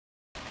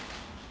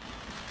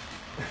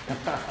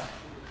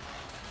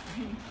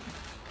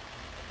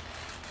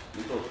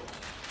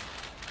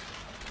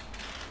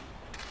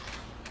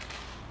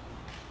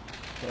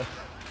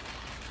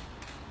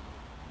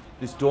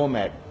This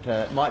doormat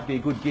might be a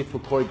good gift for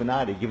Cory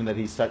Bernardi, given that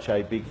he's such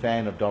a big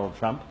fan of Donald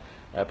Trump,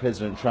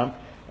 President Trump.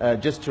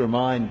 Just to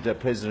remind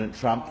President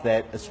Trump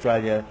that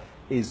Australia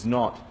is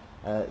not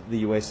the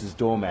US's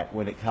doormat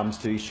when it comes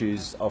to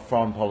issues of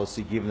foreign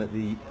policy, given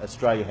that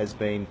Australia has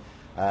been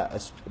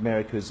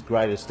America's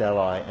greatest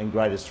ally and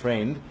greatest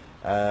friend.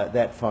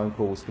 That phone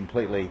call was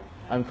completely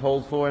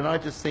uncalled for, and I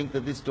just think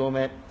that this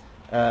doormat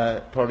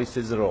probably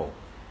says it all.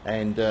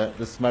 And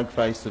the smug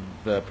face of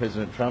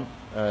President Trump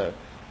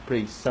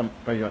pretty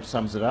much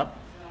sums it up.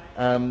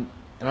 And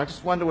I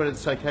just wonder whether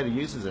it's okay to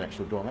use as an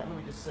actual doormat. Let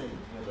me just see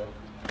whether...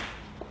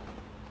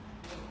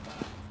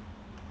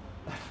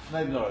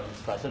 Maybe not on this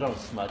face. I don't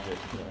want to smudge it.